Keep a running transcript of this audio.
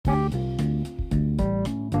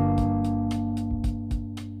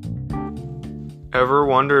Ever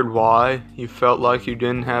wondered why you felt like you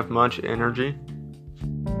didn't have much energy?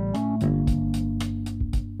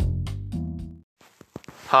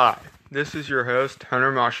 Hi, this is your host,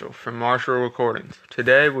 Hunter Marshall from Marshall Recordings.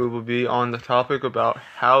 Today we will be on the topic about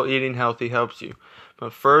how eating healthy helps you.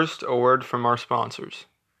 But first, a word from our sponsors.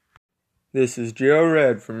 This is Joe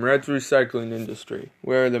Red from Red's Recycling Industry.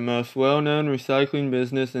 We are the most well-known recycling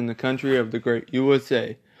business in the country of the great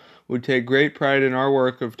USA. We take great pride in our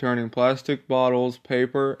work of turning plastic bottles,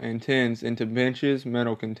 paper, and tins into benches,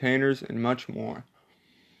 metal containers, and much more.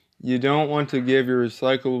 You don't want to give your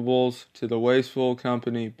recyclables to the wasteful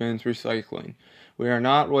company, Ben's Recycling. We are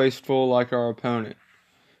not wasteful like our opponent.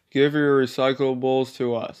 Give your recyclables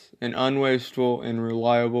to us, an unwasteful and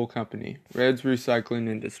reliable company, Red's Recycling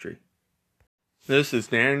Industry. This is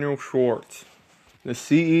Daniel Schwartz, the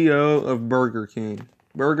CEO of Burger King.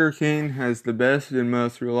 Burger King has the best and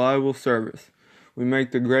most reliable service. We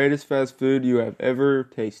make the greatest fast food you have ever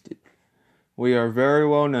tasted. We are very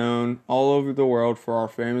well known all over the world for our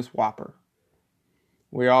famous Whopper.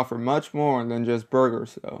 We offer much more than just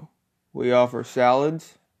burgers, though. We offer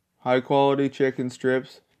salads, high-quality chicken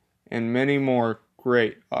strips, and many more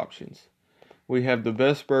great options. We have the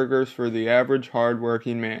best burgers for the average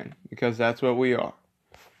hard-working man, because that's what we are.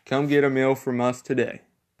 Come get a meal from us today.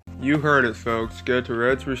 You heard it, folks. Go to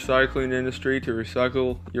Red's Recycling Industry to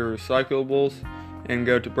recycle your recyclables, and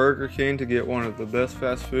go to Burger King to get one of the best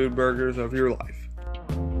fast food burgers of your life.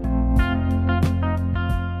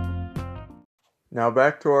 Now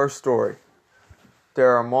back to our story.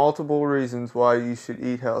 There are multiple reasons why you should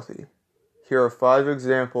eat healthy. Here are 5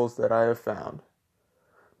 examples that I have found.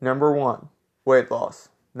 Number 1. Weight loss.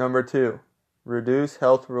 Number 2. Reduce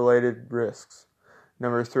health-related risks.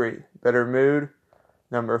 Number 3. Better mood.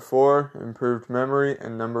 Number 4. Improved memory.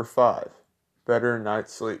 And number 5. Better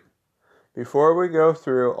night's sleep. Before we go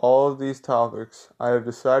through all of these topics, I have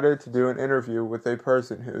decided to do an interview with a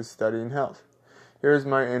person who is studying health. Here's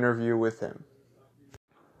my interview with him.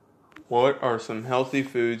 What are some healthy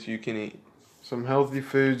foods you can eat? Some healthy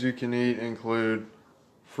foods you can eat include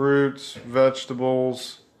fruits,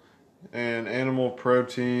 vegetables, and animal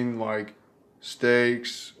protein like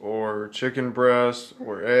steaks or chicken breasts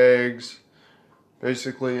or eggs.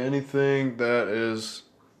 Basically anything that is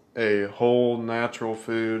a whole natural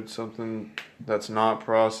food, something that's not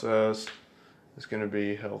processed, is going to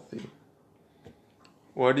be healthy.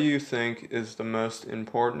 What do you think is the most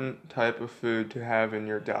important type of food to have in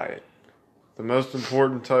your diet? The most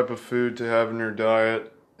important type of food to have in your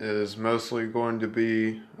diet is mostly going to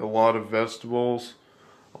be a lot of vegetables.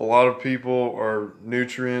 A lot of people are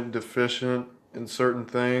nutrient deficient in certain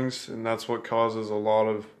things, and that's what causes a lot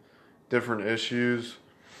of different issues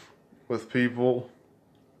with people.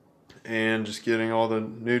 And just getting all the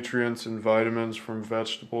nutrients and vitamins from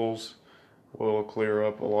vegetables will clear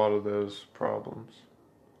up a lot of those problems.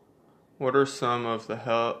 What are some of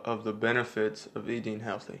the benefits of eating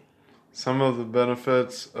healthy? Some of the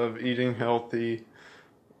benefits of eating healthy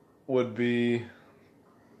would be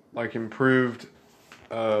like improved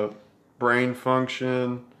brain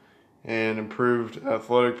function and improved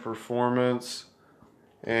athletic performance,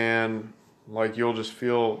 and like you'll just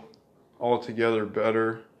feel altogether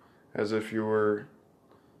better as if you were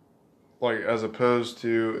as opposed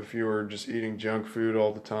to if you were just eating junk food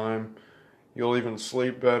all the time. You'll even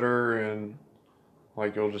sleep better, and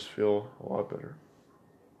you'll just feel a lot better.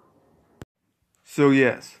 So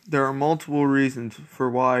yes, there are multiple reasons for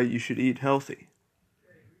why you should eat healthy.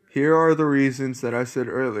 Here are the reasons that I said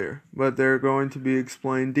earlier, but they're going to be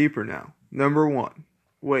explained deeper now. Number 1,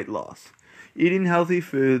 weight loss. Eating healthy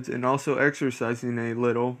foods and also exercising a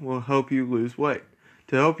little will help you lose weight.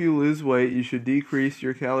 To help you lose weight, you should decrease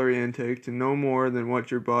your calorie intake to no more than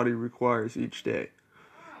what your body requires each day.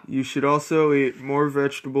 You should also eat more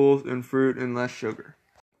vegetables and fruit and less sugar.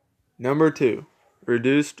 Number 2,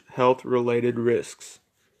 reduced health-related risks.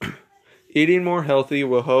 Eating more healthy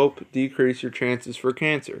will help decrease your chances for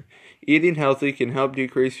cancer. Eating healthy can help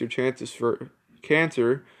decrease your chances for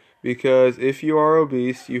cancer because if you are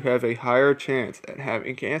obese, you have a higher chance at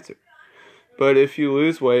having cancer. But if you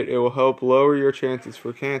lose weight, it will help lower your chances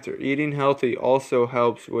for cancer. Eating healthy also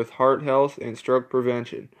helps with heart health and stroke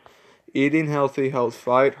prevention. Eating healthy helps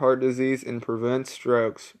fight heart disease and prevent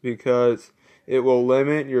strokes because it will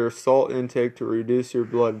limit your salt intake to reduce your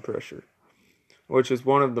blood pressure, which is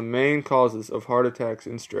one of the main causes of heart attacks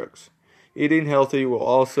and strokes. Eating healthy will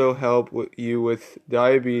also help you with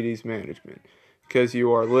diabetes management because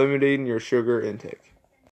you are limiting your sugar intake.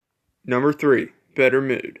 Number 3, better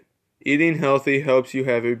mood. Eating healthy helps you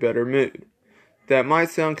have a better mood. That might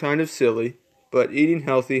sound kind of silly, but eating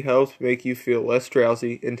healthy helps make you feel less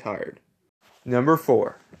drowsy and tired. Number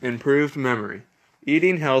 4, improved memory.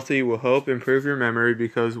 Eating healthy will help improve your memory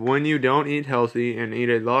because when you don't eat healthy and eat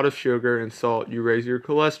a lot of sugar and salt, you raise your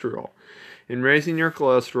cholesterol. And raising your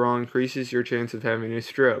cholesterol increases your chance of having a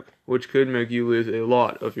stroke, which could make you lose a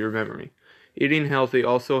lot of your memory. Eating healthy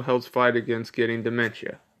also helps fight against getting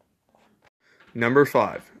dementia. Number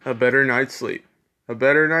 5, a better night's sleep. A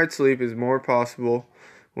better night's sleep is more possible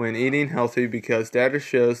when eating healthy because data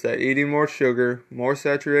shows that eating more sugar, more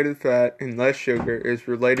saturated fat, and less sugar is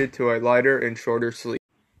related to a lighter and shorter sleep.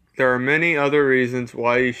 There are many other reasons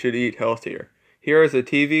why you should eat healthier. Here is a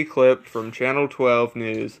TV clip from Channel 12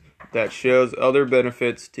 News that shows other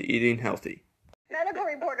benefits to eating healthy. Medical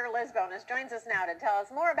reporter Liz Bonus joins us now to tell us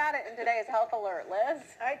more about it in today's Health Alert. Liz?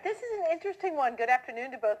 All right, this is an interesting one. Good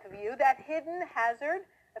afternoon to both of you. That hidden hazard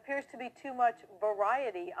appears to be too much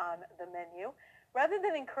variety on the menu. Rather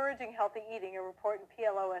than encouraging healthy eating, a report in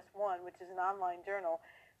PLOS One, which is an online journal,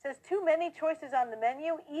 says too many choices on the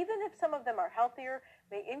menu, even if some of them are healthier,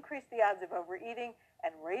 may increase the odds of overeating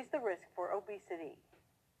and raise the risk for obesity.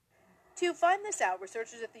 To find this out,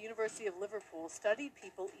 researchers at the University of Liverpool studied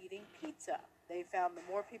people eating pizza. They found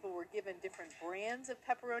the more people were given different brands of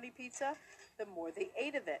pepperoni pizza, the more they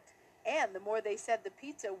ate of it, and the more they said the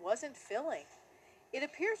pizza wasn't filling. It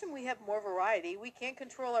appears when we have more variety, we can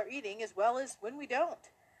control our eating as well as when we don't.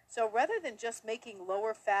 So rather than just making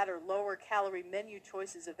lower fat or lower calorie menu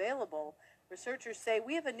choices available, researchers say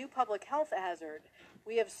we have a new public health hazard.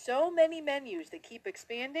 We have so many menus that keep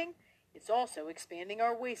expanding, it's also expanding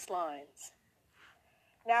our waistlines.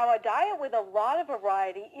 Now, a diet with a lot of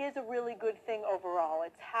variety is a really good thing overall.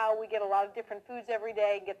 It's how we get a lot of different foods every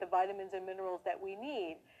day and get the vitamins and minerals that we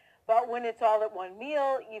need. But when it's all at one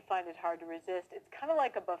meal, you find it hard to resist. It's kind of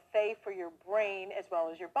like a buffet for your brain as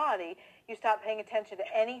well as your body. You stop paying attention to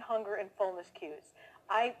any hunger and fullness cues.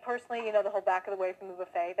 I personally, the whole back of the way from the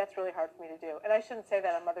buffet, that's really hard for me to do. And I shouldn't say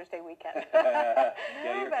that on Mother's Day weekend. Yeah,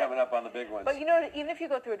 you're coming up on the big ones. But even if you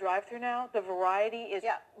go through a drive-thru now, the variety is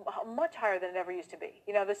much higher than it ever used to be.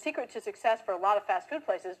 The secret to success for a lot of fast food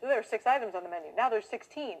places, there are 6 items on the menu. Now there's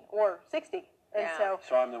 16 or 60. And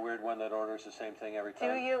so I'm the weird one that orders the same thing every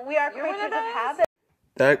time. Do you? We are creatures of habit.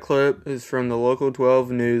 That clip is from the Local 12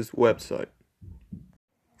 News website.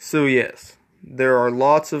 So yes, there are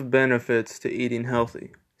lots of benefits to eating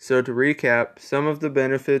healthy. So to recap, some of the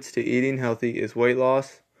benefits to eating healthy is weight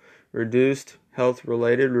loss, reduced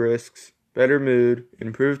health-related risks, better mood,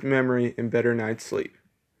 improved memory, and better night's sleep.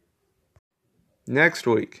 Next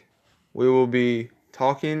week, we will be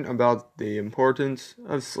talking about the importance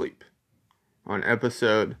of sleep on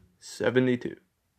episode 72.